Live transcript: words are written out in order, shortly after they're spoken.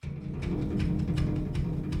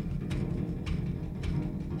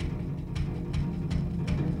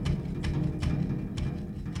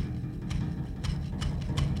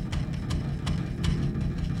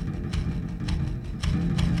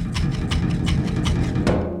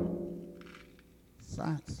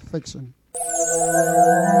science fiction.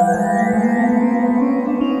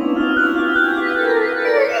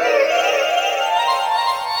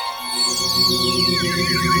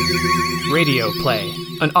 Radio play,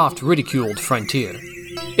 an oft-ridiculed frontier.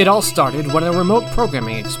 It all started when a remote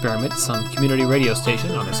programming experiment some community radio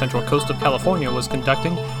station on the central coast of California was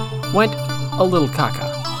conducting went a little caca.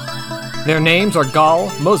 Their names are Gal,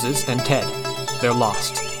 Moses, and Ted. They're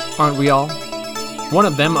lost, aren't we all? One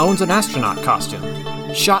of them owns an astronaut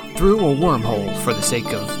costume, shot through a wormhole for the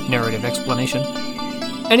sake of narrative explanation.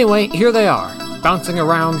 Anyway, here they are, bouncing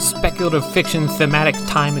around speculative fiction thematic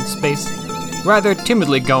time and space, rather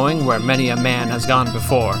timidly going where many a man has gone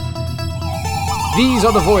before. These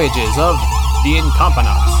are the voyages of the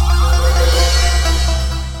Incompetents.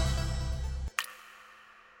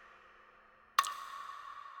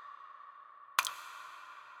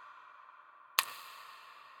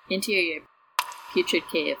 Interior, Putrid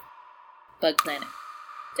Cave, Bug Planet,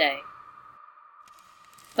 Day.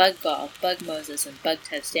 Bug Gal, Bug Moses, and Bug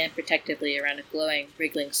Ted stand protectively around a glowing,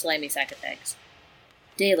 wriggling, slimy sack of eggs.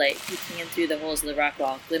 Daylight, peeking in through the holes of the rock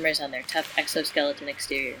wall, glimmers on their tough exoskeleton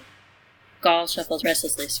exterior. Gal shuffles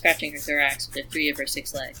restlessly, scratching her thorax with 3 of her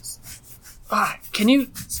 6 legs. Can you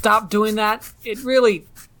stop doing that? It really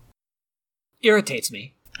irritates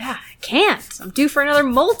me. Yeah, I can't. I'm due for another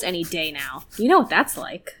molt any day now. You know what that's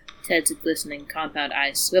like. Ted's glistening compound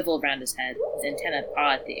eyes swivel around his head, his antennae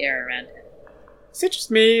paw at the air around him. Is it just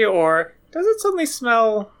me, or does it suddenly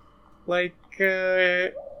smell like,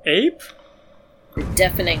 ape? With a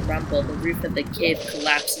deafening rumble, the roof of the cave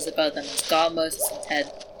collapses above them as Gal, Moses, and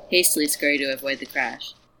Ted hastily scurry to avoid the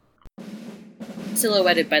crash.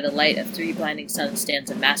 Silhouetted by the light of 3 blinding suns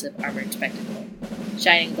stands a massive armored spectacle.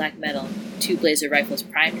 Shining black metal, 2 blazer rifles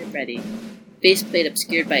primed and ready, faceplate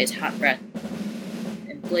obscured by his hot breath,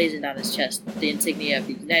 and blazoned on his chest the insignia of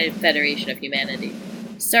the United Federation of Humanity.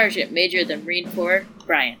 Sergeant Major of the Marine Corps,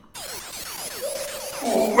 Brian.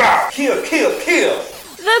 Hoorah! Kill, kill, kill!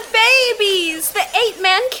 The babies! The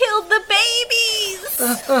 8-man killed the babies!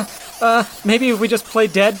 Maybe if we just play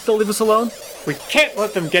dead, they'll leave us alone? We can't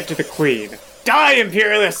let them get to the Queen. Die,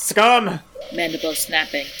 Imperialist scum! Mandibles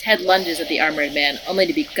snapping, Ted lunges at the armored man, only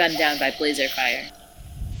to be gunned down by blazer fire.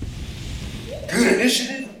 Good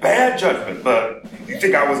initiative, bad judgment, but you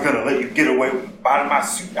think I was gonna let you get away with the bottom of my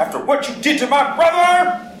suit after what you did to my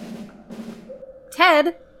brother?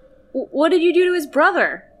 Ted, what did you do to his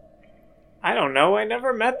brother? I don't know, I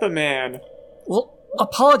never met the man. Well,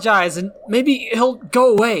 apologize, and maybe he'll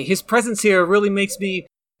go away. His presence here really makes me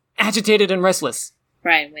agitated and restless.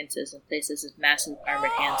 Brian winces and places his massive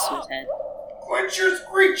armored hands to his head. Quit your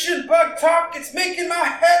screeching, Bug Talk. It's making my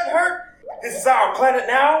head hurt. This is our planet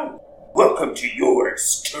now. Welcome to your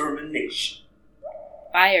extermination.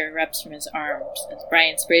 Fire erupts from his arms as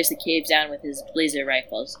Brian sprays the cave down with his blazer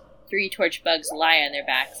rifles. 3 torch bugs lie on their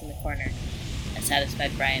backs in the corner. A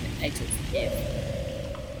satisfied Brian exits the cave.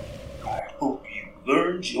 I hope you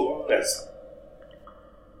learned your lesson.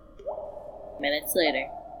 Minutes later.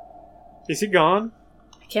 Is he gone?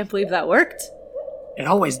 I can't believe that worked. It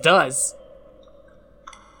always does.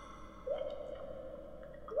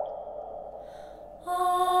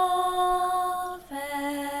 Hold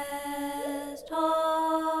fast,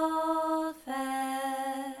 hold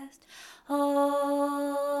fast,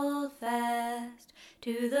 hold fast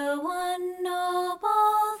to the one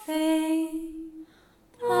noble thing.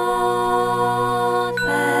 Hold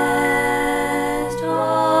fast,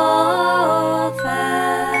 hold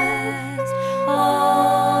fast,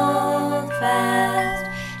 hold fast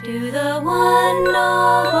to the one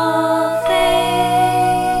noble thing.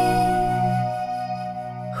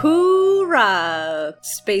 Hoorah!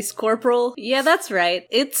 Space Corporal. Yeah, that's right.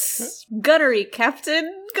 It's Gunnery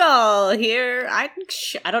Captain Gal here. I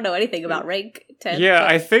don't know anything about rank 10. Yeah,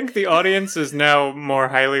 I think the audience is now more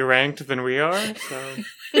highly ranked than we are, so...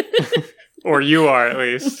 Or you are, at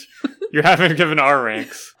least. You haven't given our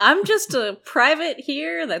ranks. I'm just a private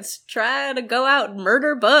here that's trying to go out and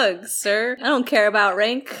murder bugs, sir. I don't care about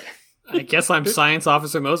rank. I guess I'm Science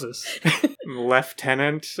Officer Moses.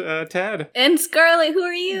 Lieutenant Ted. And Scarlet, who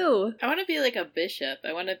are you? I want to be like a bishop.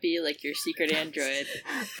 I want to be like your secret android.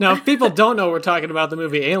 Now, if people don't know we're talking about the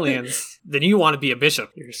movie Aliens, then you want to be a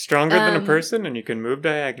bishop. You're stronger than a person and you can move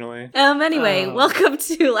diagonally. Anyway, welcome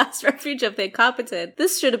to Last Refuge of the Incompetent.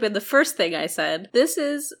 This should have been the first thing I said. This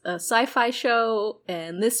is a sci-fi show,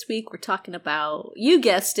 and this week we're talking about, you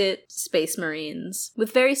guessed it, Space Marines.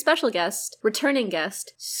 With very special guest, returning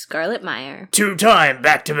guest, Scarlet Meyer. 2-time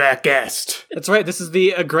back-to-back guest. That's right, this is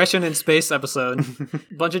the Aggression in Space episode.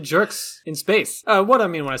 Bunch of jerks in space. What I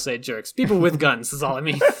mean when I say jerks. People with guns is all I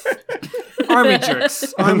mean. Army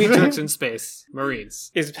jerks. Army jerks in space.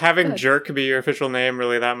 Marines. Is having jerk be your official name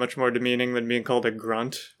really that much more demeaning than being called a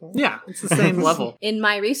grunt? Yeah, it's the same level. In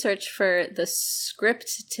my research for the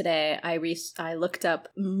script today, I looked up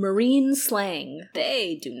Marine slang.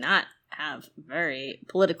 They do not have very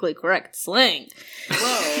politically correct slang.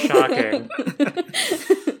 Whoa. Shocking.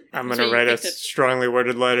 I'm going So to you write a picked up- strongly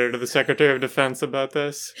worded letter to the Secretary of Defense about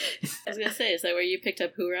this. I was gonna say, is that where you picked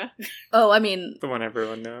up hoorah? Oh, I mean, The one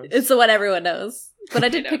everyone knows. it's the one everyone knows. But I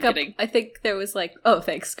did No, pick I'm up, kidding. I think there was like, oh,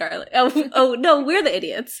 thanks, Scarlett. Oh, no, we're the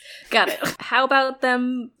idiots. Got it. How about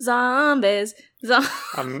them zombies?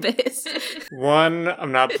 Zombies. One,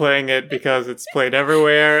 I'm not playing it because it's played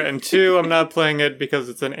everywhere, and two, I'm not playing it because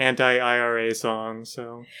it's an anti-IRA song,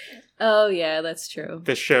 so Oh, yeah, that's true.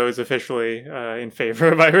 this show is officially in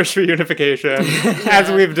favor of Irish reunification, as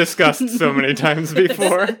we've discussed so many times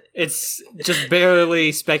before. It's just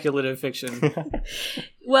barely speculative fiction.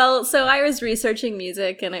 Well, so I was researching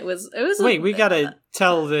music, and it was. Wait, we gotta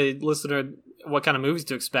tell the listener what kind of movies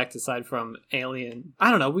to expect aside from Alien.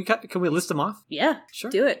 I don't know. Can we list them off? Yeah,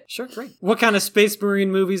 Sure. do it. Sure, great. What kind of Space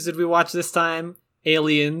Marine movies did we watch this time?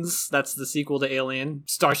 Aliens, that's the sequel to Alien.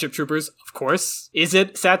 Starship Troopers, of course. Is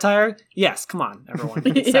it satire? Yes, come on, everyone.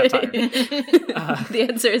 It's satire. The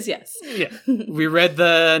answer is yes. Yeah. We read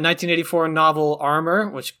the 1984 novel Armor,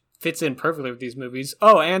 which fits in perfectly with these movies.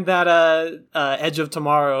 Oh, and that Edge of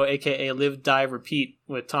Tomorrow, aka Live, Die, Repeat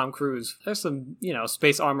with Tom Cruise. There's some,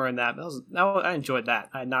 space armor in that. I enjoyed that.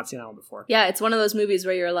 I had not seen that one before. Yeah, it's one of those movies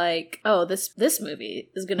where you're like, oh, this movie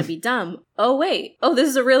is going to be dumb. Oh, wait. Oh, this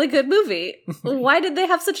is a really good movie. Why did they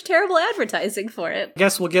have such terrible advertising for it? I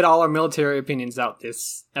guess we'll get all our military opinions out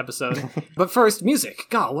this episode. But first, music.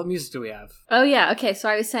 God, what music do we have? Oh, yeah. Okay, so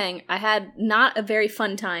I was saying I had not a very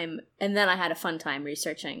fun time, and then I had a fun time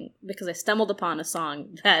researching because I stumbled upon a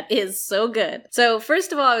song that is so good. So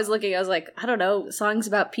first of all, I was like, I don't know, songs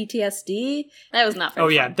about PTSD? That was not very Oh,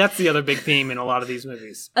 yeah, fun. that's the other big theme in a lot of these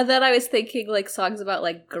movies. And then I was thinking like songs about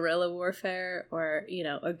like guerrilla warfare or,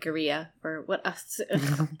 or guerrilla or what else.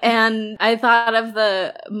 And I thought of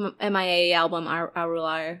the MIA album,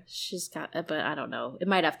 Arular. She's got, but I don't know. It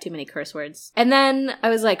might have too many curse words. And then I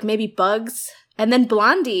was like, maybe Bugs. And then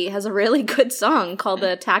Blondie has a really good song called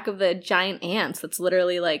The Attack of the Giant Ants. That's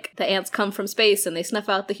literally like the ants come from space and they snuff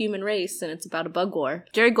out the human race, and it's about a bug war.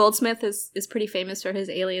 Jerry Goldsmith is pretty famous for his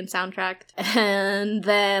Alien soundtrack. And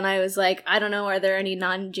then I was like, I don't know, are there any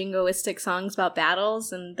non-jingoistic songs about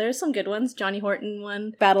battles? And there's some good ones. Johnny Horton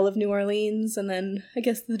one, Battle of New Orleans, and then I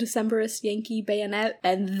guess the Decemberist Yankee Bayonet.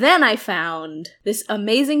 And then I found this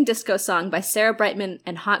amazing disco song by Sarah Brightman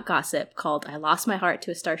and Hot Gossip called I Lost My Heart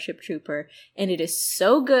to a Starship Trooper. And it is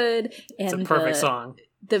so good. It's And a perfect song.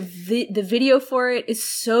 The video for it is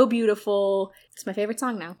so beautiful. It's my favorite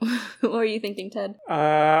song now. What are you thinking, Ted?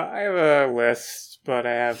 I have a list, but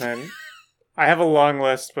I haven't. I have a long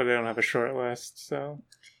list, but I don't have a short list, so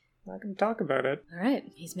I can talk about it. All right.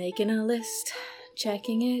 He's making a list,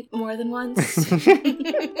 checking it more than once.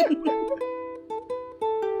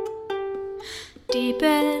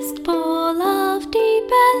 Deepest pool of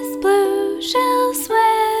deepest blue shall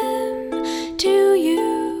swim to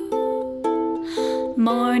you.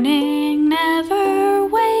 Morning never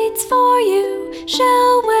waits for you,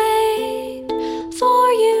 shall wait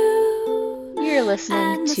for you. You're listening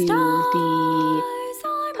And to the stars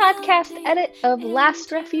are podcast edit of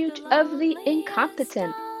Last Refuge of the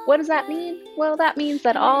Incompetent. What does that mean? Well, that means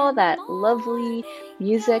that all that lovely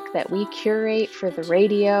music that we curate for the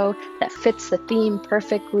radio that fits the theme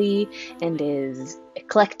perfectly and is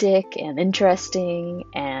eclectic and interesting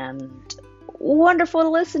and wonderful to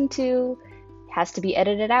listen to has to be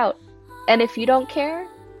edited out. And if you don't care,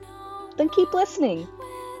 then keep listening.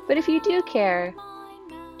 But if you do care,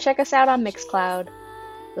 check us out on Mixcloud.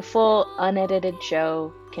 The full unedited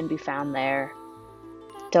show can be found there.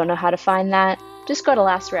 Don't know how to find that? Just go to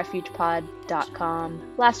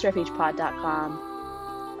lastrefugepod.com,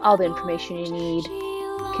 lastrefugepod.com. All the information you need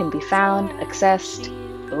can be found, accessed.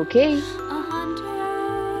 Okay. a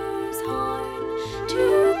hunter's horn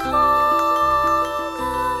to call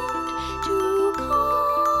out, to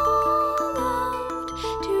call out,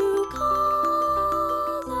 to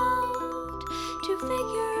call out, to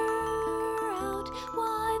figure out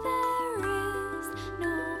why there is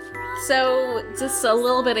no frost. So, just a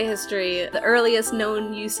little bit of history. The earliest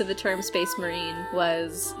known use of the term Space Marine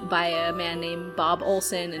was by a man named Bob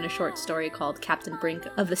Olson in a short story called Captain Brink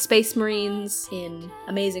of the Space Marines in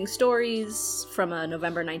Amazing Stories from a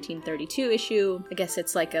November 1932 issue. I guess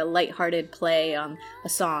it's like a lighthearted play on a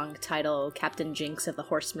song titled Captain Jinx of the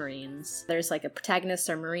Horse Marines. There's like a protagonists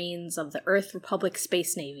are Marines of the Earth Republic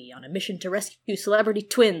Space Navy on a mission to rescue celebrity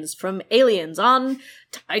twins from aliens on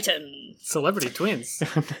Titan. Celebrity twins.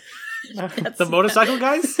 The motorcycle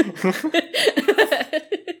guys?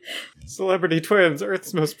 Celebrity twins,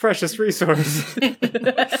 Earth's most precious resource.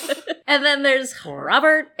 And then there's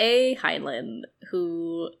Robert A. Heinlein,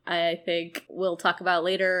 who I think we'll talk about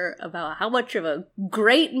later about how much of a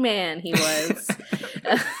great man he was.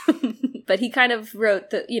 But he kind of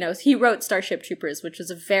wrote he wrote Starship Troopers, which was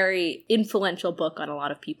a very influential book on a lot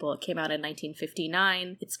of people. It came out in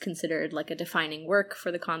 1959. It's considered like a defining work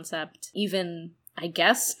for the concept. Even, I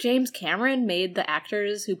guess, James Cameron made the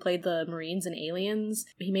actors who played the Marines and aliens,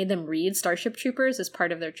 he made them read Starship Troopers as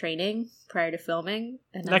part of their training prior to filming.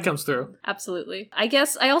 And That comes through. Absolutely. I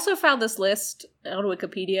guess I also found this list on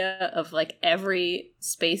Wikipedia of like every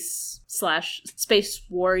space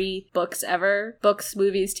war-y books ever. Books,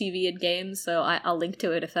 movies, TV, and games. So I'll link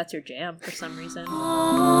to it if that's your jam for some reason.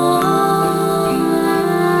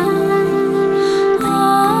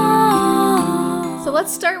 So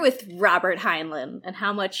let's start with Robert Heinlein and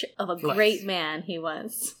how much of a great man he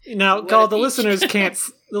was. Now, Gall, the listeners can't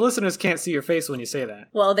see your face when you say that.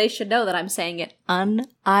 Well, they should know that I'm saying it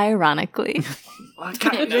unironically.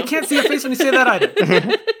 They can't see your face when you say that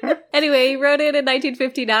either. Anyway, he wrote it in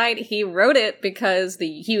 1959. He wrote it because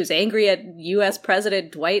he was angry at U.S.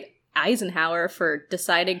 President Dwight Eisenhower for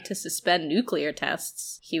deciding to suspend nuclear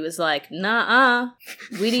tests. He was like, nah,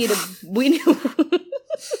 we need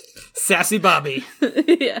Sassy Bobby.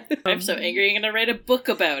 Yeah. I'm so angry I'm gonna write a book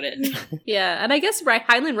about it. Yeah, and I guess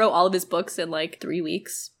Heinlein wrote all of his books in like 3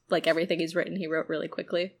 weeks. Like everything he's written, he wrote really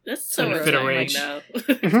quickly. That's so In a fit of rage.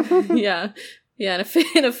 Yeah,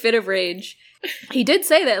 in a fit of rage. He did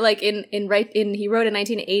say that, like he wrote in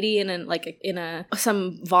 1980, and in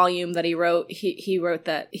some volume that he wrote, he wrote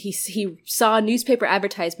that he saw a newspaper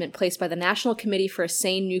advertisement placed by the National Committee for a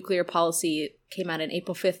Sane Nuclear Policy. Came out on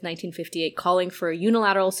April 5th, 1958, calling for a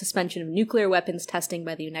unilateral suspension of nuclear weapons testing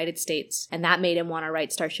by the United States, and that made him want to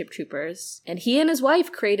write Starship Troopers. And he and his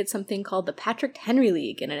wife created something called the Patrick Henry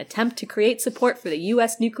League in an attempt to create support for the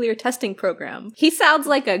U.S. nuclear testing program. He sounds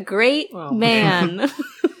like a great man.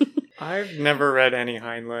 I've never read any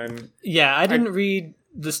Heinlein. Yeah, I didn't read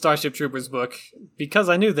the Starship Troopers book because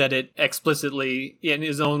I knew that it explicitly, in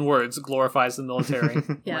his own words, glorifies the military.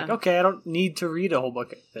 Yeah. Like, okay, I don't need to read a whole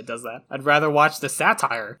book that does that. I'd rather watch the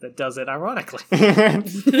satire that does it ironically.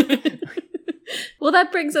 Well,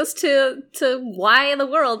 that brings us to why in the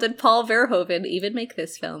world did Paul Verhoeven even make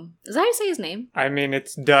this film? Is that how you say his name? I mean,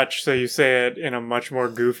 it's Dutch, so you say it in a much more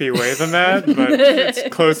goofy way than that, but it's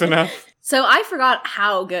close enough. So I forgot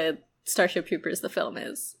how good Starship Troopers the film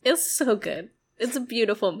is. It's so good. It's a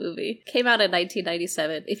beautiful movie. Came out in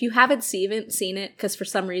 1997. If you haven't seen it, because for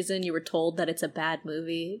some reason you were told that it's a bad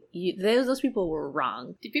movie, those people were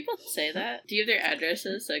wrong. Do people say that? Do you have their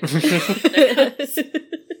addresses? Like, I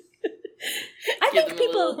give think them a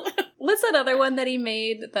people... little- What's that other one that he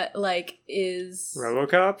made that, like, is...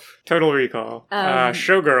 RoboCop? Total Recall.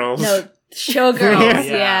 Showgirls. No, Showgirls,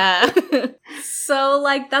 Yeah. yeah. So,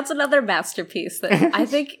 like, that's another masterpiece that I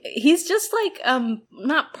think he's just, like,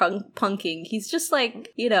 not punking. He's just,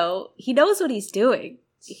 like, he knows what he's doing.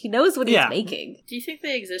 He knows what he's making. Do you think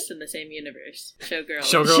they exist in the same universe? Showgirls.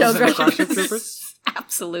 Showgirls and Starship Troopers?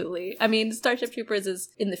 Absolutely. I mean, Starship Troopers is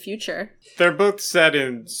in the future. They're both set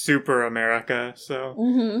in Super America, so...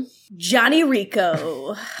 Mm-hmm. Johnny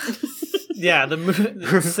Rico. Yeah,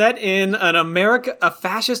 set in a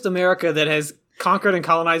fascist America that has conquered and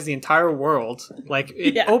colonized the entire world. Like,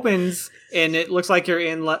 it opens and it looks like you're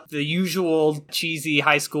in the usual cheesy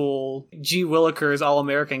high school G. Willikers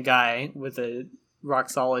All-American guy with a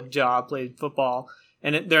rock-solid jaw, played football.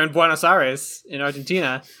 And they're in Buenos Aires, in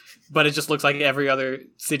Argentina. But it just looks like every other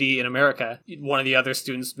city in America. One of the other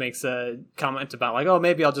students makes a comment about, like, oh,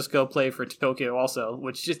 maybe I'll just go play for Tokyo also.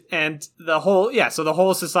 So the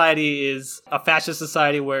whole society is a fascist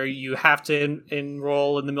society where you have to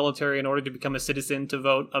enroll in the military in order to become a citizen to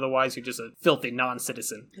vote. Otherwise, you're just a filthy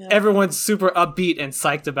non-citizen. Yeah. Everyone's super upbeat and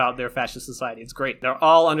psyched about their fascist society. It's great. They're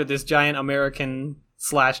all under this giant American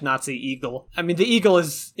 /Nazi eagle. I mean, the eagle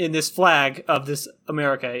is in this flag of this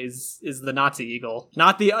America is the Nazi eagle,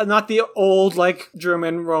 not the old like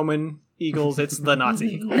German Roman Eagles, it's the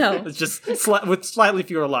Nazi Eagle. No. It's just with slightly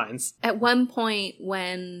fewer lines. At one point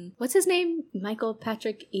when, what's his name? Michael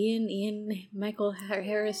Patrick Michael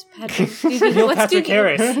Harris Patrick Neil what's Patrick Doogie?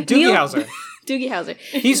 Harris. Doogie Neil- Howser. Doogie Howser.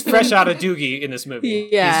 He's fresh out of Doogie in this movie.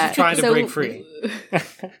 Yeah. He's trying to So- break free.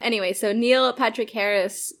 Anyway, so Neil Patrick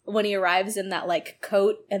Harris, when he arrives in that like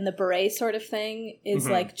coat and the beret sort of thing, is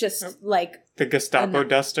like just like The Gestapo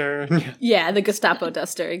duster. yeah, the Gestapo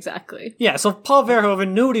duster, exactly. Yeah, so Paul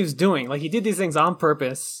Verhoeven knew what he was doing. Like, he did these things on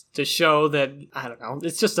purpose to show that, I don't know,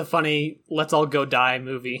 it's just a funny let's all go die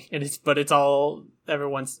movie. But it's all,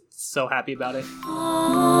 everyone's so happy about it.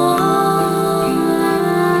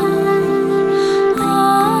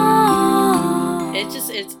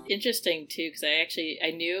 It's interesting too, because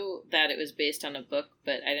I knew that it was based on a book,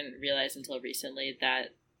 but I didn't realize until recently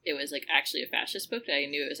that it was like actually a fascist book. I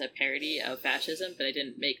knew it was a parody of fascism, but I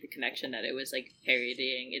didn't make the connection that it was like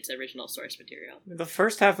parodying its original source material. The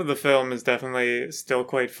first half of the film is definitely still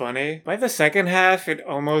quite funny. By the second half, it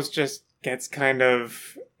almost just gets kind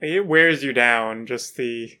of... It wears you down.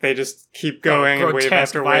 They just keep going and wave grotesque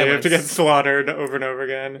after wave violence. to get slaughtered over and over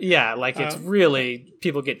again. Yeah, like it's really,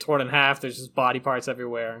 people get torn in half, there's just body parts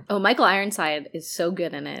everywhere. Oh, Michael Ironside is so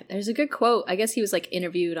good in it. There's a good quote. I guess he was like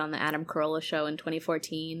interviewed on the Adam Carolla show in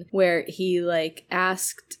 2014, where he like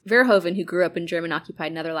asked Verhoeven, who grew up in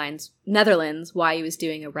German-occupied Netherlands, why he was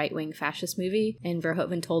doing a right-wing fascist movie. And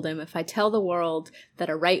Verhoeven told him, if I tell the world that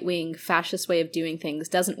a right-wing fascist way of doing things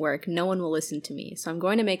doesn't work, no one will listen to me. So I'm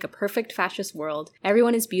going to make a perfect fascist world.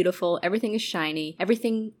 Everyone is beautiful. Everything is shiny.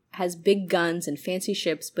 Everything has big guns and fancy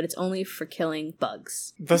ships, but it's only for killing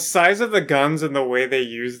bugs. The size of the guns and the way they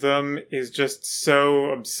use them is just so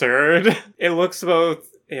absurd. It looks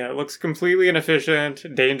it looks completely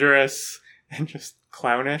inefficient, dangerous, and just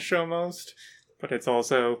clownish almost. But it's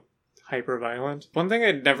also hyper-violent. One thing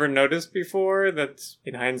I'd never noticed before that's,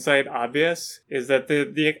 in hindsight, obvious, is that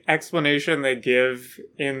the explanation they give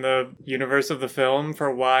in the universe of the film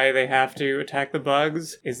for why they have to attack the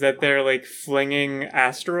bugs is that they're, like, flinging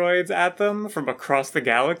asteroids at them from across the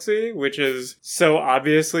galaxy, which is so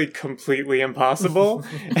obviously completely impossible.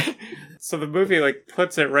 So the movie, like,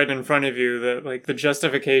 puts it right in front of you that, like, the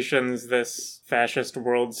justifications this fascist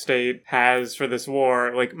world state has for this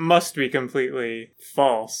war, like, must be completely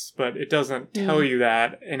false, but it doesn't tell you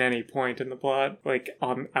that in any point in the plot, like,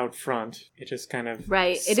 out front. It just kind of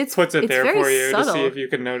puts it it's there very for you subtle. to see if you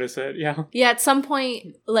can notice it, yeah. Yeah, at some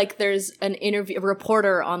point, like, there's a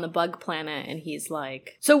reporter on the bug planet, and he's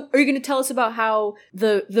like, so are you going to tell us about how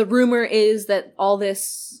the rumor is that all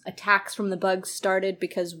this attacks from the bugs started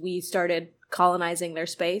because we started colonizing their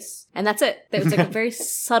space? And that's it. It was like a very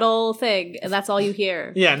subtle thing, and that's all you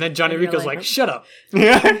hear. Yeah, and then Johnny And you're Rico's like, like, shut up.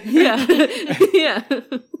 Yeah. Yeah. Yeah.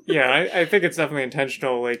 Yeah, I think it's definitely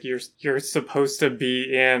intentional. Like, you're supposed to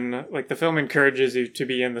be in, like, the film encourages you to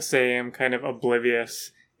be in the same kind of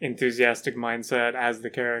oblivious, enthusiastic mindset as the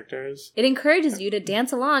characters. It encourages you to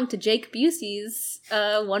dance along to Jake Busey's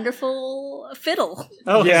wonderful fiddle.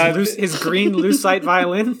 Oh, Yeah, his green lucite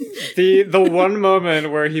violin. The one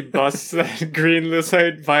moment where he busts that green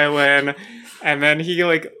lucite violin, and then he,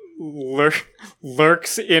 like,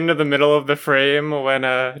 lurks into the middle of the frame when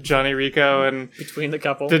Johnny Rico and Between the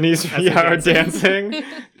couple. Denise as they're are dancing.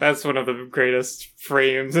 That's one of the greatest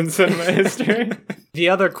frames in cinema history. The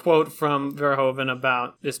other quote from Verhoeven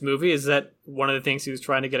about this movie is that one of the things he was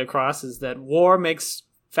trying to get across is that war makes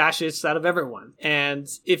fascists out of everyone. And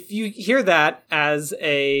if you hear that as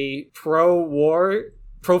a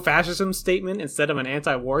pro-fascism statement instead of an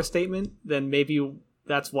anti-war statement, then maybe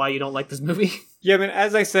that's why you don't like this movie. Yeah, I mean,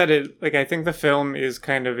 as I said, I think the film is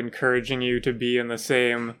kind of encouraging you to be in the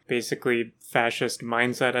same, basically, fascist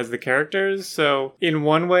mindset as the characters. So, in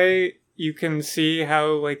one way, you can see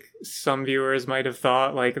how, like, some viewers might have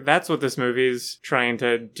thought, like, that's what this movie's trying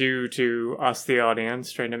to do to us, the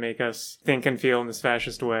audience, trying to make us think and feel in this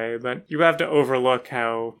fascist way. But you have to overlook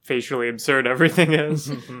how facially absurd everything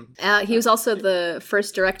is. He was also the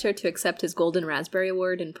first director to accept his Golden Raspberry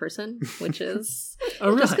Award in person, which is...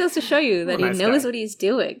 Oh, just really? goes to show you that What a he nice knows guy. what he's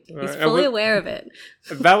doing. He's Right. fully aware of it.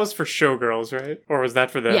 That was for Showgirls, right? Or was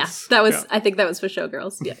that for this? Yeah, that was. Yeah. I think that was for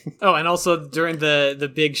Showgirls. Yeah. Oh, and also during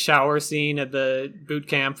the big shower scene at the boot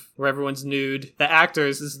camp where everyone's nude, the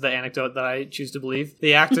actors, this is the anecdote that I choose to believe,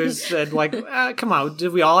 the actors said, like, come on,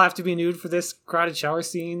 did we all have to be nude for this crowded shower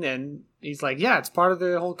scene? And he's like, yeah, it's part of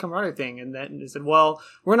the whole camaraderie thing. And then they said, well,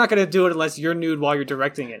 we're not going to do it unless you're nude while you're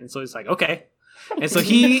directing it. And so he's like, okay. And so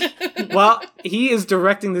he is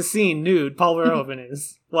directing the scene nude, Paul Verhoeven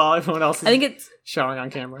is, while everyone else is I think it's showering on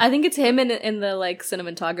camera. I think it's him and the like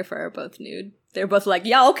cinematographer are both nude. They're both like,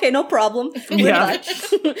 yeah, okay, no problem. We're Yeah.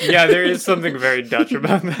 Dutch. Yeah, there is something very Dutch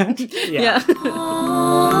about that. Yeah.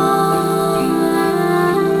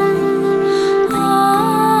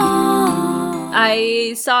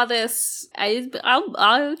 I saw this.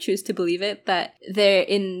 I'll choose to believe it that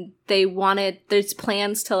there's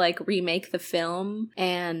plans to like remake the film,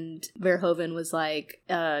 and Verhoeven was like,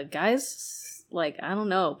 guys, like I don't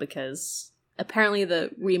know, because apparently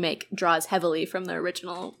the remake draws heavily from the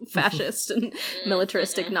original fascist and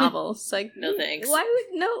militaristic novels. Like, No thanks. Why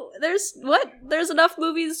would no? There's enough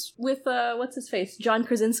movies with what's his face, John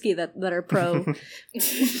Krasinski that are pro.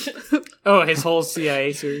 Oh, his whole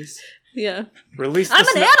CIA series. Yeah. Release the I'm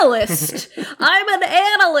an analyst. I'm an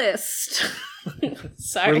analyst.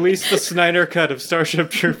 Sorry. Release the Snyder cut of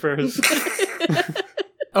Starship Troopers.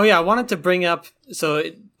 Oh yeah, I wanted to bring up,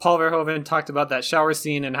 Paul Verhoeven talked about that shower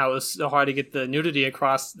scene and how it was so hard to get the nudity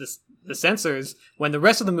across the censors when the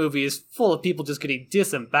rest of the movie is full of people just getting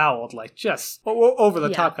disemboweled, like just over the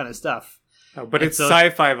top kind of stuff. Oh, but it's so-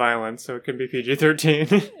 sci-fi violence, so it can be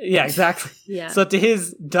PG-13. Yeah, exactly. Yeah. So to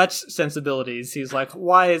his Dutch sensibilities, he's like,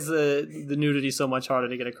 why is the nudity so much harder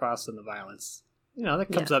to get across than the violence? You know,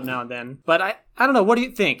 that comes up now and then. But I don't know, what do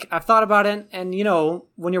you think? I've thought about it, and you know,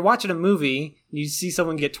 when you're watching a movie, you see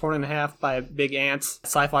someone get torn in half by big ants,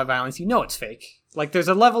 sci-fi violence, you know it's fake. Like, there's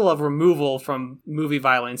a level of removal from movie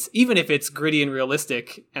violence, even if it's gritty and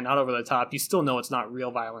realistic and not over the top, you still know it's not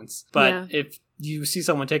real violence. But if you see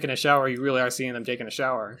someone taking a shower, you really are seeing them taking a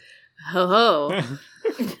shower. Ho ho.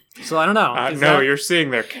 So I don't know. No, you're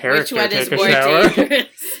seeing their Which character one is take a more shower. dangerous?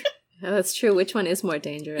 Oh, that's true. Which one is more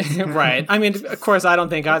dangerous? Right. I mean, of course, I don't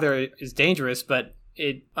think either is dangerous, but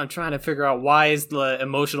I'm trying to figure out why is the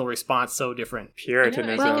emotional response so different.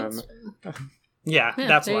 Puritanism. Yeah,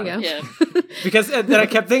 that's there why. you go. Yeah. Because then I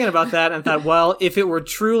kept thinking about that and thought, well, if it were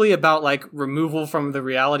truly about like removal from the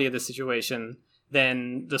reality of the situation,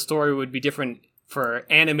 then the story would be different for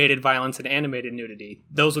animated violence and animated nudity.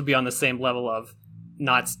 Those would be on the same level of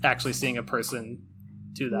not actually seeing a person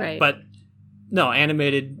do that. Right. But no,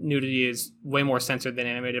 animated nudity is way more censored than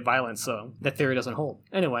animated violence, so that theory doesn't hold.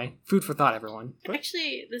 Anyway, food for thought, everyone.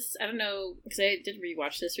 Actually, I don't know, because I did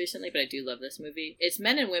rewatch this recently, but I do love this movie. It's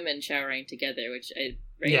men and women showering together, which I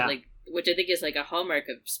think is like a hallmark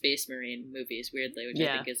of Space Marine movies, weirdly, which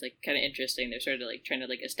I think is like kind of interesting. They're sort of like trying to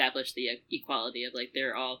like establish the equality of like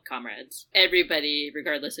they're all comrades. Everybody,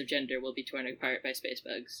 regardless of gender, will be torn apart by space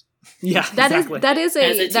bugs Yeah, That exactly. is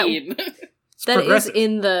as a team. That is progressive.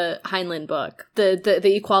 in the Heinlein book.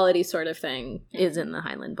 The equality sort of thing is in the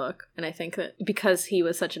Heinlein book. And I think that because he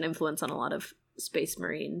was such an influence on a lot of Space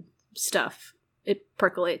Marine stuff, it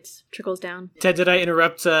trickles down. Ted, did I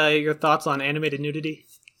interrupt your thoughts on animated nudity?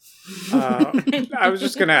 I was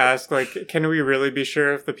just gonna ask, like, can we really be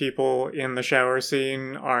sure if the people in the shower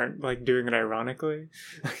scene aren't like doing it ironically?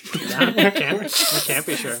 Yeah, we can't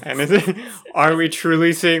be sure. And are we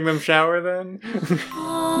truly seeing them shower then?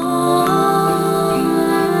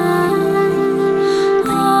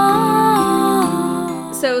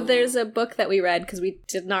 So there's a book that we read, because we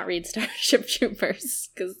did not read Starship Troopers,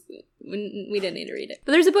 because we didn't need to read it.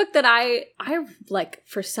 But there's a book that I like,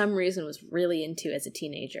 for some reason, was really into as a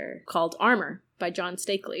teenager, called Armor by John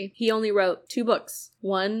Stakely. He only wrote 2 books.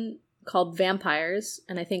 One called Vampires,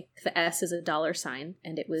 and I think the S is a $,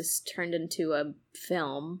 and it was turned into a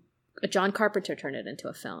film. John Carpenter turned it into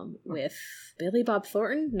a film with Billy Bob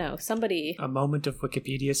Thornton? No, somebody. A moment of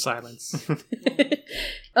Wikipedia silence.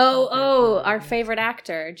 Our favorite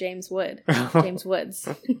actor, James Woods.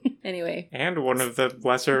 Anyway. And one of the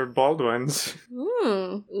lesser Baldwins,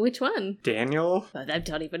 Which one? Daniel. I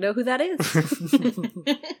don't even know who that is.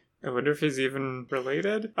 I wonder if he's even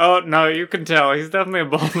related. Oh no, you can tell he's definitely a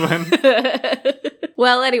Baldwin.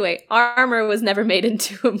 Well, anyway, Armor was never made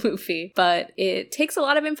into a movie, but it takes a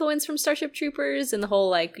lot of influence from Starship Troopers and the whole,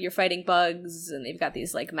 like, you're fighting bugs, and they've got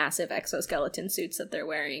these, like, massive exoskeleton suits that they're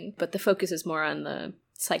wearing. But the focus is more on the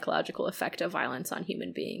psychological effect of violence on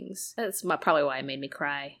human beings. That's probably why it made me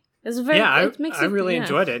cry. It's very, I really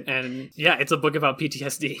enjoyed it, and yeah, it's a book about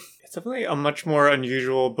PTSD. It's definitely a much more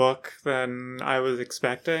unusual book than I was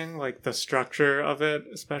expecting, like the structure of it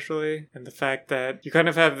especially, and the fact that you kind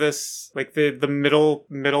of have this, like the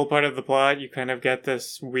middle part of the plot, you kind of get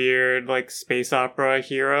this weird, like, space opera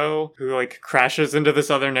hero who, like, crashes into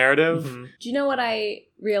this other narrative. Mm-hmm. Do you know what I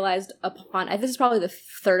realized upon... this is probably the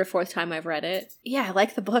 3rd or 4th time I've read it. Yeah, I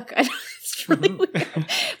like the book. It's really weird.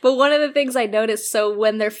 But one of the things I noticed, so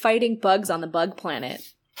when they're fighting bugs on the bug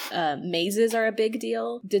planet, mazes are a big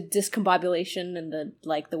deal. The discombobulation and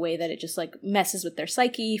the way that it just like messes with their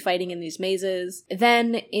psyche, fighting in these mazes.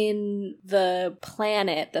 Then in the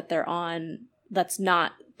planet that they're on, that's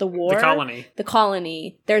not the war, The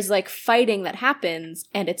colony. there's like fighting that happens,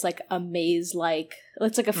 and it's like a maze, like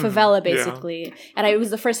it's like a favela basically. And it was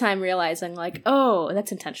the first time realizing like, oh,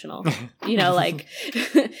 that's intentional. Like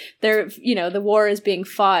there, the war is being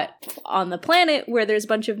fought on the planet where there's a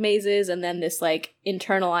bunch of mazes, and then this like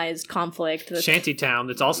internalized conflict. Shantytown.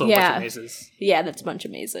 That's also a bunch of mazes. Yeah, that's a bunch of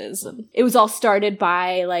mazes. And it was all started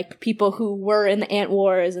by like people who were in the ant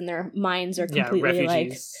wars, and their minds are completely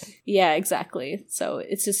refugees. Yeah, exactly. So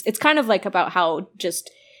it's kind of like about how just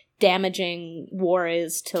damaging war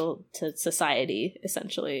is to society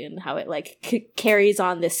essentially, and how it like carries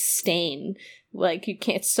on this stain. Like you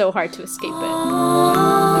can't. It's so hard to escape it.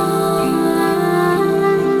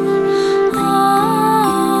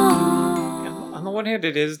 On the one hand,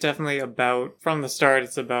 it is definitely about, from the start,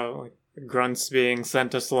 it's about like grunts being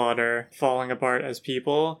sent to slaughter, falling apart as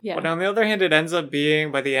people. Yeah. But on the other hand, it ends up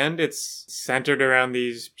being, by the end, it's centered around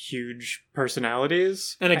these huge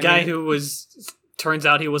personalities. And a guy who turns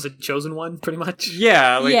out he was a chosen one, pretty much.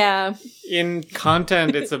 Yeah, Yeah. in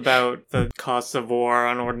content, it's about the costs of war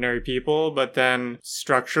on ordinary people, but then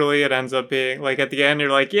structurally it ends up being, like, at the end,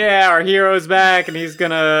 you're like, yeah, our hero's back, and he's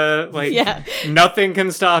gonna, like, nothing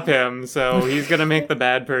can stop him, so he's gonna make the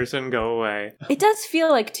bad person go away. It does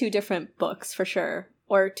feel like two different books, for sure.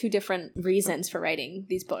 Or two different reasons for writing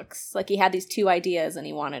these books. Like he had these two ideas and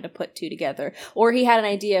he wanted to put two together. Or he had an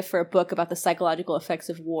idea for a book about the psychological effects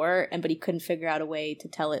of war, but he couldn't figure out a way to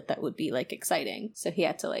tell it that would be like exciting. So he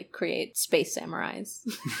had to like create space samurais.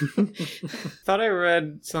 Thought I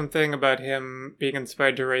read something about him being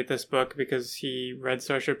inspired to write this book because he read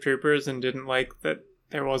Starship Troopers and didn't like that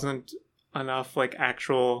there wasn't enough like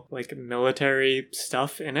actual like military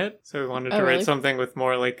stuff in it, so we wanted to write something with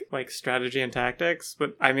more like strategy and tactics.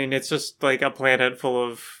 But I mean, it's just like a planet full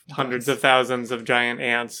of hundreds of thousands of giant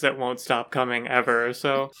ants that won't stop coming ever,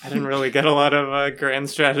 so I didn't really get a lot of grand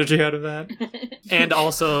strategy out of that. And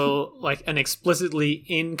also like an explicitly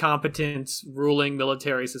incompetent ruling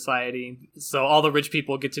military society, so all the rich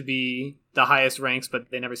people get to be the highest ranks, but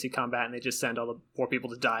they never see combat, and they just send all the poor people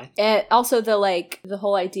to die. And also the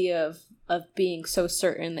whole idea of being so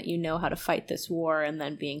certain that you know how to fight this war and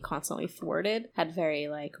then being constantly thwarted had very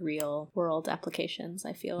like real world applications,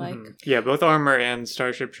 I feel like. Yeah, both Armor and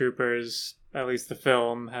Starship Troopers, at least the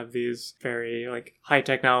film, have these very like high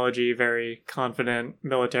technology, very confident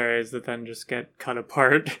militaries that then just get cut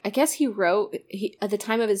apart. I guess at the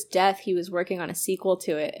time of his death, he was working on a sequel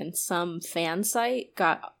to it, and some fan site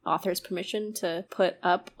got author's permission to put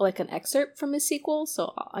up like an excerpt from his sequel.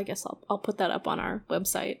 So I guess I'll put that up on our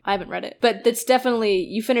website. I haven't read it, but it's definitely,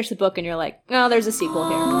 you finish the book and you're like, oh, there's a sequel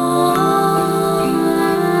here.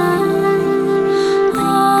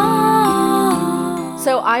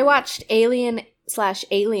 So I watched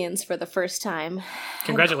Alien/Aliens for the first time.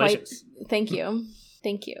 Congratulations. Thank you.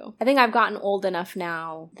 Thank you. I think I've gotten old enough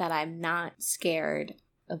now that I'm not scared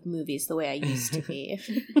of movies the way I used to be.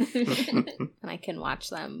 And I can watch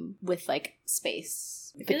them with like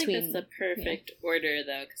space I feel between. like that's the perfect order,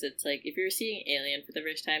 though, because it's like if you're seeing Alien for the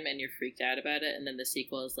first time and you're freaked out about it, and then the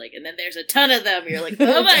sequel is like, and then there's a ton of them, you're like,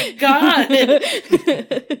 oh my god!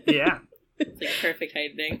 Yeah. It's like perfect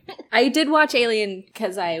hiding. I did watch Alien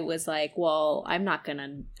because I was like, well, I'm not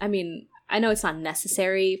gonna. I mean, I know it's not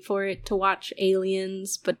necessary for it to watch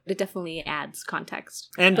Aliens, but it definitely adds context.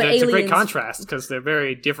 And but it's a great Aliens- contrast because they're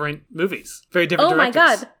very different movies. Very different Oh my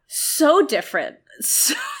directors. god, so different.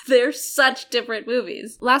 So, they're such different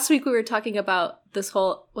movies. Last week we were talking about this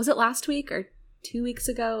whole, was it last week or 2 weeks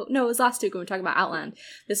ago? No, it was last week when we were talking about Outland.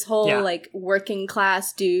 This whole like working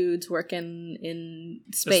class dudes working in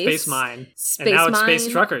space. The space mine. Space and now it's mine.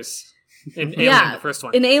 space truckers. In Alien, the first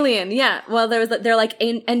one. In Alien, yeah. Well, they're like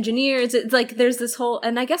engineers. It's like there's this whole,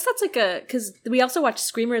 and I guess that's like because we also watched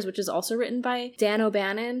Screamers, which is also written by Dan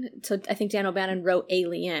O'Bannon. So I think Dan O'Bannon wrote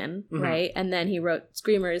Alien, right? And then he wrote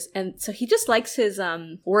Screamers, and so he just likes his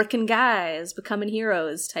working guys becoming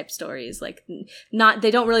heroes type stories. Like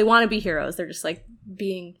they don't really want to be heroes. They're just like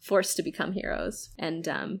being forced to become heroes. And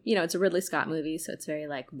it's a Ridley Scott movie, so it's very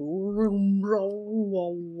like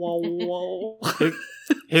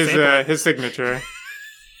his signature.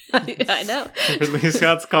 I know. Ridley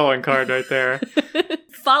Scott's calling card right there.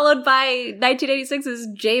 Followed by 1986's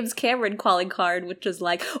James Cameron calling card, which is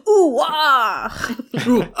like, ooh, ah!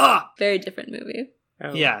 Ooh, ah! Very different movie.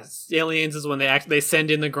 Oh. Yeah, Aliens is when they send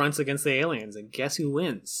in the grunts against the aliens, and guess who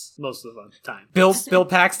wins most of the time? Bill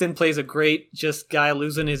Paxton plays a great just guy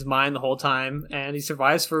losing his mind the whole time, and he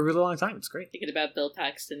survives for a really long time. It's great. Thinking about Bill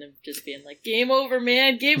Paxton and just being like, game over,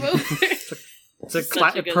 man, game over. It's a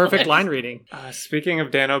Such a good perfect line. line reading. Speaking of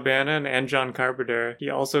Dan O'Bannon and John Carpenter, he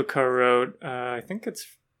also co-wrote, I think it's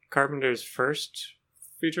Carpenter's first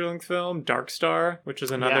feature-length film, Dark Star, which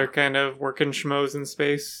is another kind of working schmoes in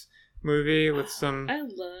space movie with some... I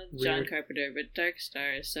love John Carpenter, but Dark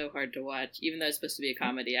Star is so hard to watch. Even though it's supposed to be a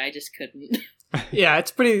comedy, I just couldn't. Yeah,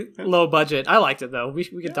 it's pretty low budget. I liked it, though. We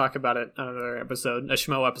could talk about it on another episode, a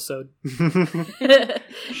schmo episode.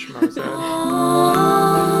 Schmoes.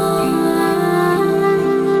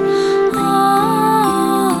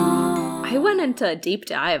 I went into a deep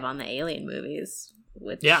dive on the Alien movies,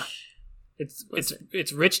 which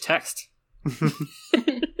it's rich text.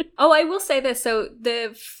 Oh, I will say this. So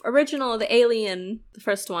the original, the Alien, the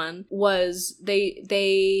first one, was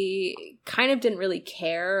they kind of didn't really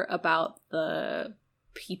care about the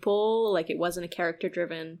people. Like, it wasn't a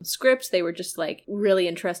character-driven script. They were just, like, really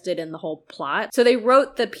interested in the whole plot. So they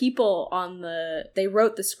wrote the people they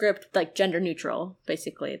wrote the script, like, gender neutral,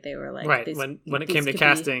 basically. They were like... Right, when it came to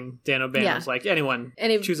casting, Dan O'Bannon was like, choose anyone.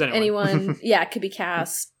 Anyone, yeah, could be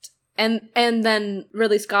cast. And then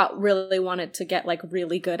Ridley Scott really wanted to get, like,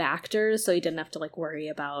 really good actors, so he didn't have to, like, worry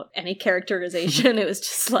about any characterization. It was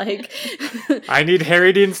just like... I need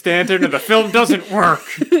Harry Dean Stanton or the film doesn't work.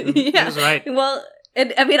 Yeah. That's right. Well,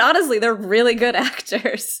 I mean, honestly, they're really good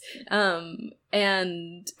actors. And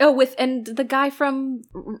the guy from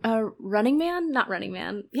Running Man? Not Running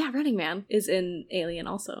Man. Yeah, Running Man is in Alien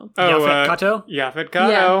also. Yaphet Kotto? Yaphet Kotto.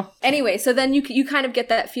 Yeah. Anyway, so then you kind of get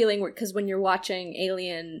that feeling because when you're watching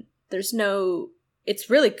Alien... it's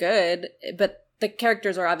really good, but the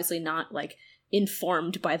characters are obviously not, like,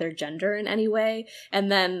 informed by their gender in any way. And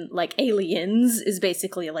then, like, Aliens is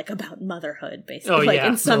basically, like, about motherhood, basically,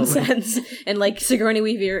 in some sense. And, like, Sigourney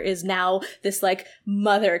Weaver is now this, like,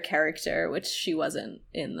 mother character, which she wasn't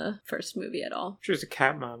in the first movie at all. She was a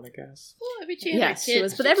cat mom, I guess. Well, I mean, she had her kid. She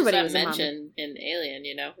was, but everybody was mentioned in Alien,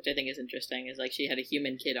 which I think is interesting, is, like, she had a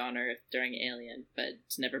human kid on Earth during Alien, but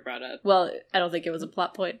it's never brought up. Well, I don't think it was a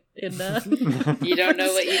plot point in You don't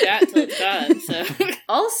know what you got till it's done, so...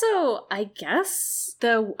 Also, I guess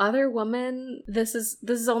the other woman, this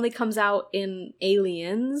only comes out in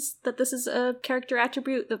Aliens, that this is a character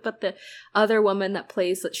attribute, but the other woman that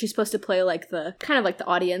she's supposed to play, like, the kind of like the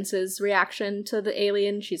audience's reaction to the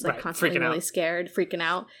alien. She's, like, constantly really scared, freaking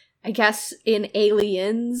out. I guess in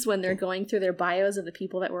Aliens, when they're going through their bios of the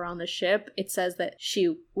people that were on the ship, it says that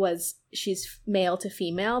she's male to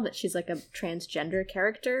female, that she's, like, a transgender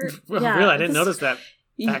character. Well, yeah, really? I didn't notice that.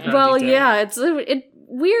 Well, yeah, it's a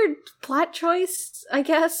weird plot choice, I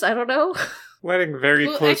guess. I don't know. Letting very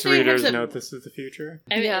close readers know this is the future.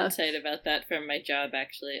 I have an insight about that from my job,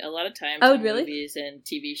 actually. A lot of times in movies and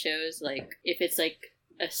TV shows, like, if it's, like,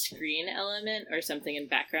 a screen element or something in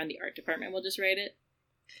background, the art department will just write it.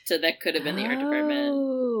 So that could have been the art department.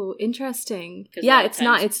 Oh, interesting. Yeah, it's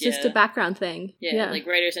not. It's just a background thing. Yeah, like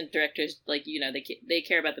writers and directors, like, they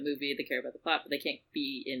care about the movie, they care about the plot, but they can't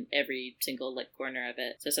be in every single, like, corner of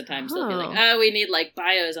it. So sometimes they'll be like, oh, we need, like,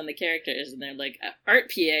 bios on the characters, and they're like, art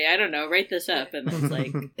PA, I don't know, write this up, and it's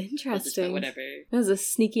like, interesting. Whatever. That was a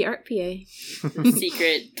sneaky art PA.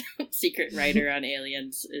 The secret writer on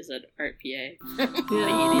Aliens is an art PA.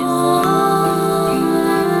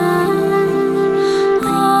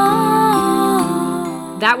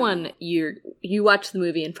 That one, you watch the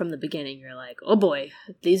movie and from the beginning you're like, oh boy,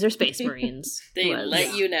 these are Space Marines. They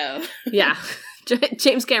let you know. Yeah.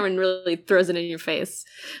 James Cameron really throws it in your face.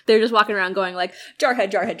 They're just walking around going like,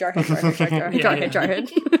 Jarhead, Jarhead, Jarhead, Jarhead, Jarhead, Jarhead,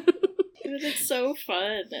 Jarhead. But it's so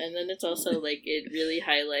fun. And then it's also, like, it really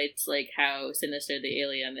highlights, like, how sinister the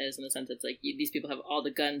alien is in the sense it's like, these people have all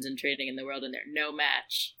the guns and training in the world and they're no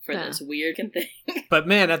match for this weird thing. But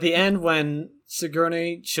man, at the end when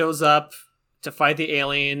Sigourney shows up to fight the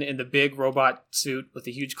alien in the big robot suit with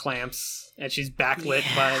the huge clamps, and she's backlit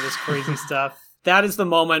by this crazy stuff. That is the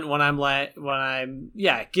moment when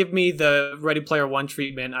give me the Ready Player One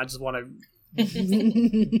treatment. I just want to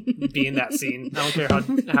be in that scene. I don't care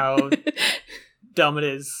how dumb it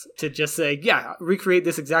is to just say, yeah, recreate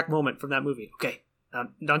this exact moment from that movie. Okay,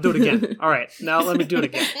 now do it again. All right, now let me do it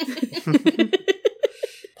again.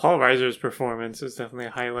 Paul Reiser's performance is definitely a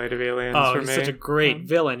highlight of Aliens for me. He's such a great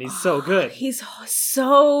villain. He's so good. He's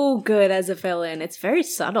so good as a villain. It's very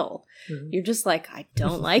subtle. Mm-hmm. You're just like, I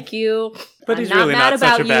don't like you. But he's really not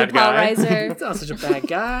such a bad Paul guy. Reiser. He's not such a bad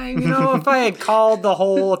guy. If I had called the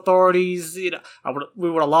whole authorities, we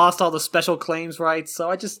would have lost all the special claims rights. So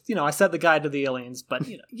I just, I sent the guy to the aliens. But,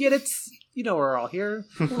 yet it's, we're all here.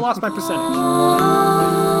 I lost my percentage.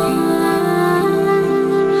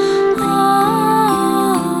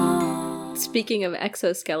 Speaking of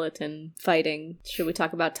exoskeleton fighting, should we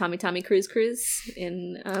talk about Tommy Cruise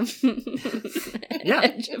in Edge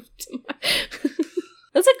of Tomorrow?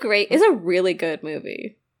 It's a really good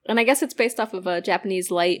movie. And I guess it's based off of a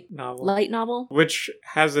Japanese light novel. Which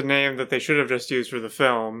has a name that they should have just used for the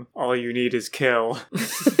film. All You Need Is Kill.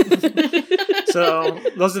 So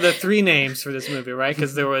those are the three names for this movie, right?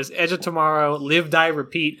 Because there was Edge of Tomorrow, Live, Die,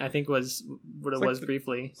 Repeat, I think was what it was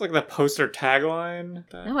briefly. It's like the poster tagline.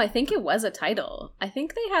 No, I think it was a title. I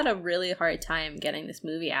think they had a really hard time getting this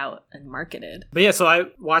movie out and marketed. But yeah, so I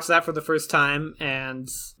watched that for the first time and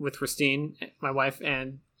with Christine, my wife,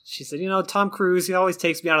 and she said, Tom Cruise, he always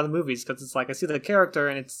takes me out of the movies because it's like I see the character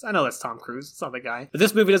and I know that's Tom Cruise. It's not the guy. But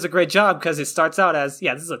this movie does a great job because it starts out as,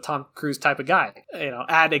 this is a Tom Cruise type of guy.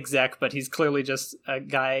 Ad exec, but he's clearly just a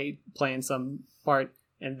guy playing some part.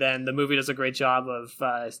 And then the movie does a great job of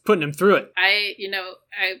putting him through it. I know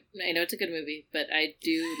it's a good movie, but I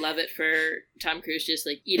do love it for Tom Cruise just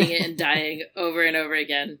like eating it and dying over and over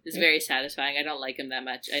again. It's very satisfying. I don't like him that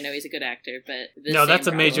much. I know he's a good actor, but that's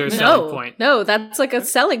a major selling point. No, that's like a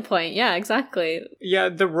selling point. Yeah, exactly. Yeah,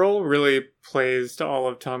 the role really plays to all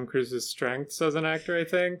of Tom Cruise's strengths as an actor, I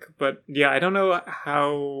think. But yeah, I don't know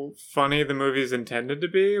how funny the movie's intended to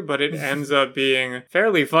be, but it ends up being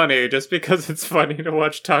fairly funny just because it's funny to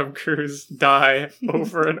watch Tom Cruise die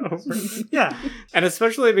over and over. Yeah. And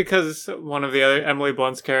especially because one of the other, Emily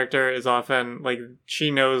Blunt's character, is often like, she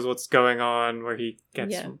knows what's going on where he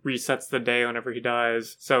resets the day whenever he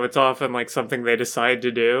dies. So it's often like something they decide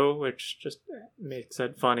to do, which just makes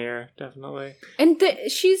it funnier, definitely. And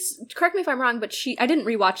she's, correct me if I'm wrong, but I didn't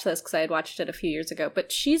rewatch this because I had watched it a few years ago,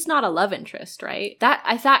 but she's not a love interest, right?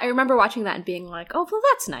 I remember watching that and being like, oh, well,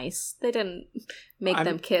 that's nice. They didn't make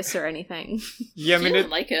them kiss or anything. Yeah, I mean, I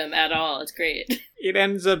didn't like him at all. It's great. It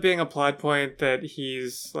ends up being a plot point that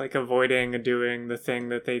he's like avoiding doing the thing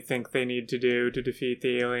that they think they need to do to defeat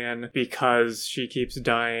the alien because she keeps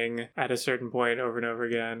dying at a certain point over and over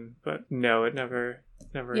again. But no, it never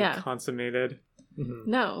consummated.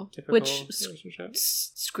 Mm-hmm. No, Typical which relationship.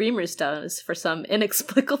 Screamers does for some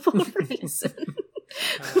inexplicable reason.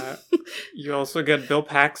 You also get Bill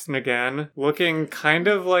Paxton again, looking kind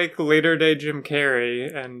of like later day Jim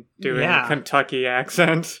Carrey and doing a Kentucky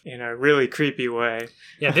accent in a really creepy way.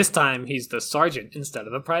 Yeah, this time he's the sergeant instead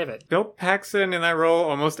of the private. Bill Paxton in that role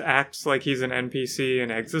almost acts like he's an NPC in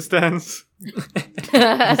Existence.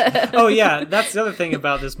 Oh yeah, that's the other thing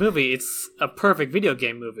about this movie. It's a perfect video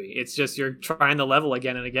game movie. It's just you're trying the level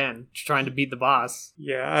again and again, trying to beat the boss.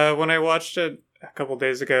 Yeah, when I watched it a couple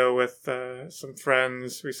days ago with some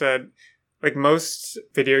friends, we said, like, most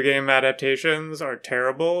video game adaptations are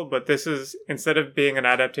terrible, but this is, instead of being an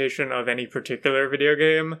adaptation of any particular video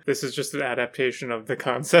game, this is just an adaptation of the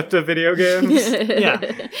concept of video games.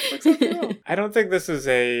 Yeah. I don't think this is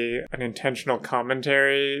an intentional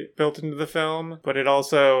commentary built into the film, but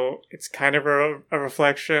it's kind of a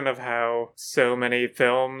reflection of how so many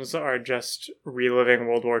films are just reliving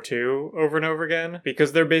World War II over and over again,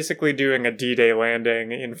 because they're basically doing a D-Day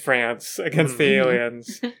landing in France against the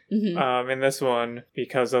aliens. In this one,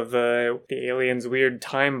 because of the aliens' weird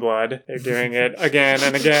time blood, they're doing it again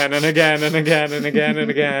and again and again and again and again and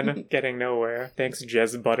again, getting nowhere. Thanks,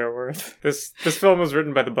 Jez Butterworth. This film was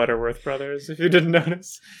written by the Butterworth brothers, if you didn't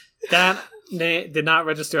notice. That did not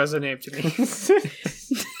register as a name to me.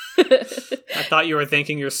 I thought you were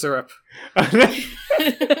thanking your syrup.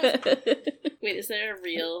 Wait, is there a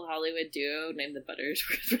real Hollywood duo named the Butterworth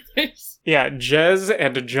brothers? Yeah, Jez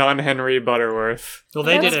and John Henry Butterworth. Well,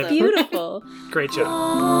 they did it. Beautiful. Great job.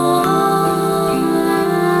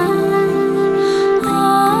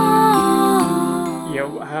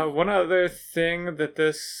 Yeah, one other thing that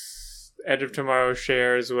this Edge of Tomorrow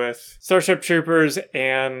shares with Starship Troopers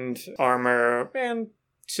and Armor, and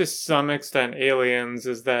to some extent aliens,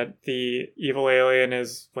 is that the evil alien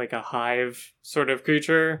is like a hive sort of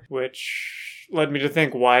creature, which led me to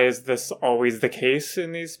think, why is this always the case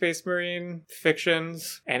in these Space Marine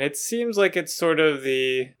fictions? And it seems like it's sort of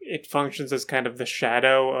it functions as kind of the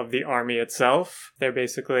shadow of the army itself. They're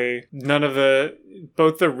basically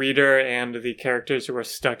both the reader and the characters who are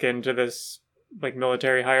stuck into this like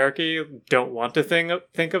military hierarchy don't want to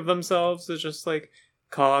think of themselves as just like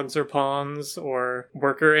cogs or pawns or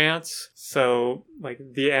worker ants. So like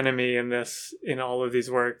the enemy in all of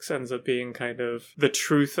these works ends up being kind of the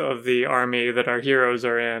truth of the army that our heroes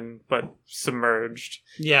are in, but submerged.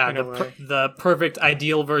 Yeah, the perfect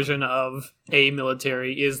ideal version of a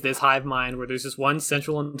military is this hive mind where there's just one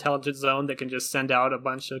central intelligence zone that can just send out a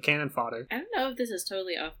bunch of cannon fodder. I don't know if this is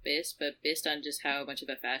totally off base, but based on just how much of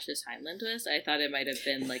a fascist Heinlein was, I thought it might have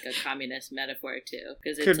been like a communist metaphor too,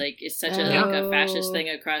 because it's such a fascist thing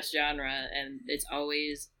thing across genre, and it's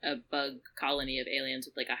always a bug colony of aliens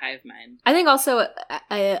with like a hive mind. I think also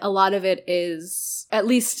a lot of it is, at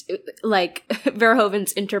least like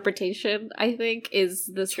Verhoeven's interpretation, I think, is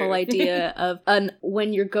this True. whole idea of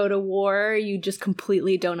when you go to war, you just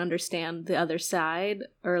completely don't understand the other side,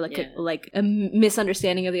 or like a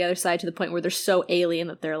misunderstanding of the other side to the point where they're so alien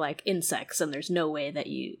that they're like insects and there's no way that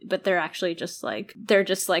but they're actually just like,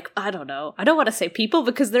 I don't know, I don't want to say people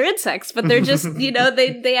because they're insects, but they're just,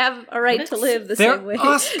 they have a right to live the same way. They're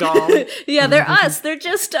us, Gall. Yeah, they're us. They're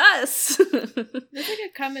just us. There's like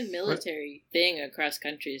a common military thing across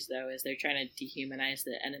countries, though, is they're trying to dehumanize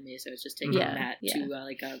the enemy, so it's just taking that to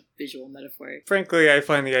like a visual metaphor. Frankly, I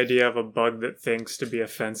find the idea of a bug that thinks to be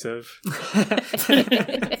offensive.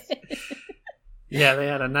 Yeah, they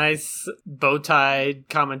had a nice bow-tied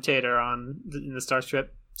commentator in the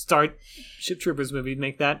Starship Troopers movie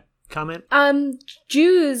make that comment.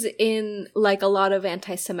 Jews in like a lot of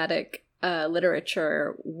anti-Semitic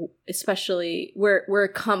literature, especially, were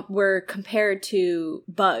compared to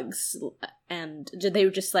bugs, and they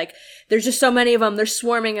were just like, there's just so many of them, they're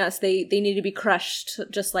swarming us, they need to be crushed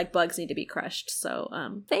just like bugs need to be crushed. So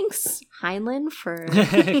thanks Heinlein for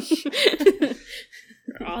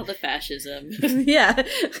all the fascism. Yeah.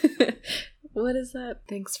 What is that?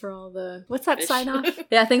 Thanks for all the... What's that fish. Sign off?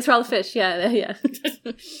 Yeah, thanks for all the fish. Yeah. Yeah.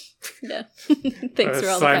 Thanks for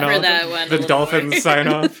all the sign fish. off. that one, The dolphin sign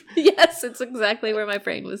off. Yes, it's exactly where my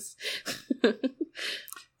brain was.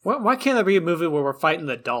 Why can't there be a movie where we're fighting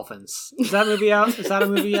the dolphins? Is that movie out? Is that a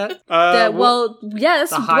movie yet? Yes.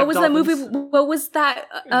 The Hive What was that movie? Dolphins? What was that?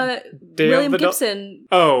 Day of William the Gibson.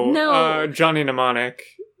 No. Johnny Mnemonic.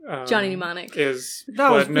 Johnny Mnemonic.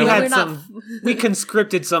 We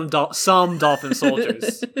conscripted some dolphin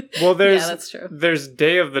soldiers. Well, that's true. There's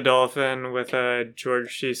Day of the Dolphin with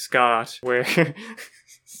George C. Scott, where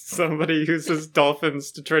somebody uses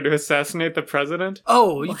dolphins to try to assassinate the president.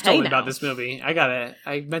 Oh, you've told me now. about this movie.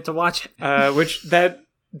 I meant to watch it. Which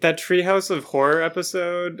that Treehouse of Horror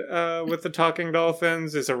episode with the talking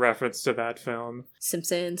dolphins is a reference to that film.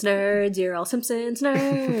 Simpsons nerds, you're all Simpsons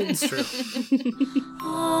nerds. It's true.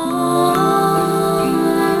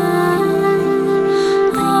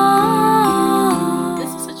 This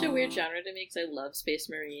is such a weird genre to me because I love Space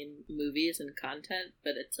Marine movies and content,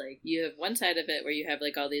 but it's like you have one side of it where you have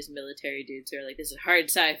like all these military dudes who are like, this is hard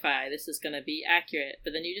sci-fi, this is gonna be accurate,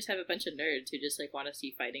 but then you just have a bunch of nerds who just like want to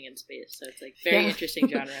see fighting in space, so it's like very interesting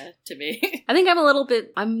genre to me. I think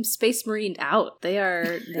I'm Space Marined out. They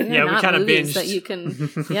are we not kinda movies binged. that you can.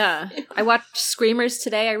 Yeah, I watched Screamers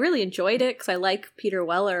today. I really enjoyed it because I like Peter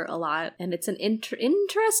Weller a lot, and it's an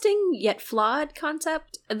interesting yet flawed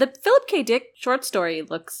concept. The Philip K. Dick short story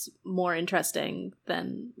looks more interesting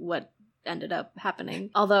than what ended up happening.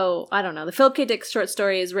 Although, I don't know, the Philip K. Dick short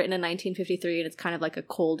story is written in 1953 and it's kind of like a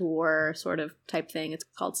Cold War sort of type thing. It's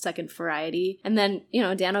called Second Variety. And then,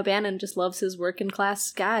 Dan O'Bannon just loves his working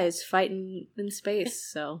class guys fighting in space.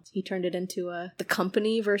 So he turned it into the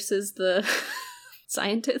company versus the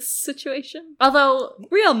scientist situation. Although,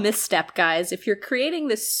 real misstep, guys, if you're creating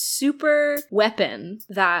this super weapon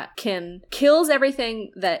that kills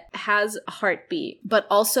everything that has a heartbeat, but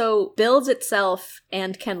also builds itself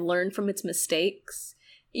and can learn from its mistakes,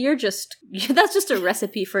 that's just a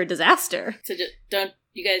recipe for disaster. So just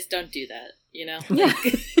you guys don't do that, Yeah.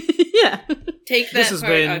 Yeah. Take This that has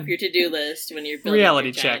part been off your to-do list when you're building reality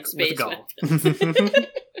your giant check with space Gull. weapons.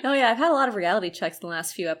 Oh yeah, I've had a lot of reality checks in the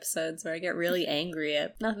last few episodes where I get really angry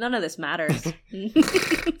at none of this matters.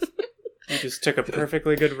 You just took a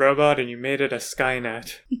perfectly good robot and you made it a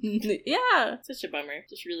Skynet. Yeah. Such a bummer.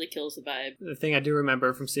 Just really kills the vibe. The thing I do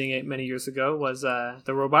remember from seeing it many years ago was the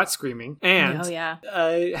robot screaming and Oh yeah.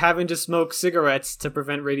 having to smoke cigarettes to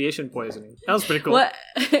prevent radiation poisoning. That was pretty cool. What?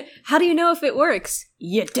 How do you know if it works?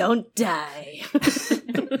 You don't die.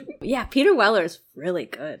 Yeah, Peter Weller's really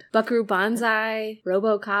good. Buckaroo Banzai,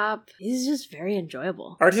 RoboCop. He's just very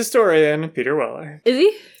enjoyable. Art historian Peter Weller. Is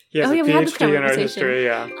he? He has Oh, a yeah, we had this PhD in art conversation. history,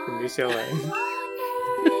 from UCLA.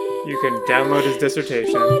 You can download his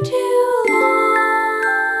dissertation.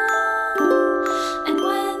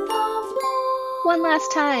 One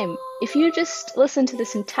last time, if you just listened to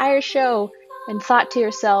this entire show and thought to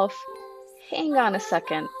yourself, hang on a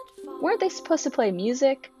second, weren't they supposed to play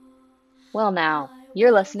music? Well now,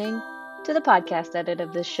 you're listening to the podcast edit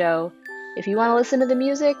of this show. If you want to listen to the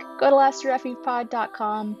music, go to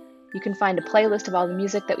lastrefugepod.com. You can find a playlist of all the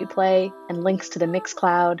music that we play and links to the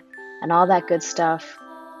Mixcloud and all that good stuff.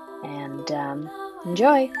 And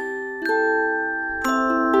enjoy!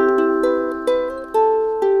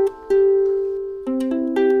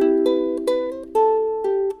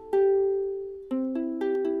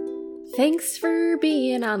 Thanks for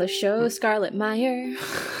being on the show, Scarlett Meyer.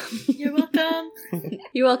 You're welcome.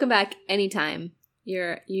 You're welcome back anytime.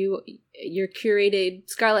 You're curated.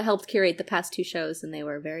 Scarlett helped curate the past 2 shows, and they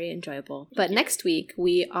were very enjoyable. But next week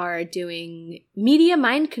we are doing Media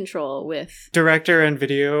Mind Control with Director and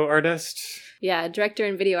video artist. Yeah, director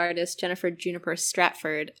and video artist Jennifer Juniper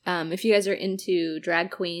Stratford. If you guys are into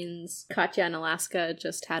drag queens, Katya in Alaska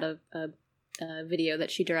just had a video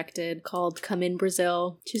that she directed called Come in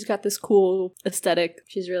Brazil. She's got this cool aesthetic.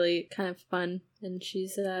 She's really kind of fun, and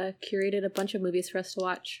she's curated a bunch of movies for us to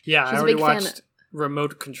watch. Yeah, she's I a already big watched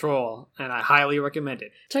Remote Control, and I highly recommend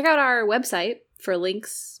it. Check out our website for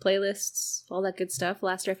links, playlists, all that good stuff,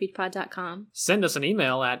 lastrefugepod.com. Send us an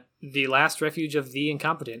email at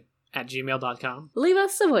thelastrefugeoftheincompetent@gmail.com. Leave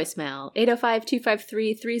us a voicemail,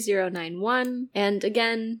 805-253-3091. And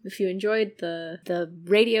again, if you enjoyed the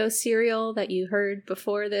radio serial that you heard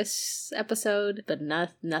before this episode, but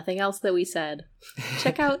nothing else that we said,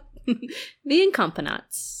 check out The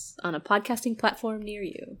Incompetents on a podcasting platform near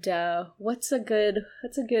you. And, what's a good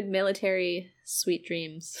military sweet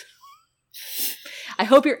dreams? I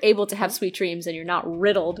hope you're able to have sweet dreams and you're not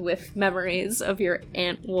riddled with memories of your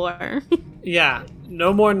ant war. Yeah,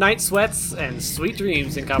 no more night sweats and sweet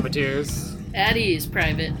dreams, Incompeters. At ease,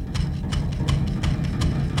 Private.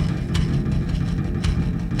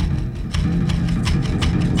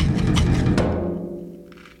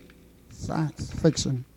 Science fiction.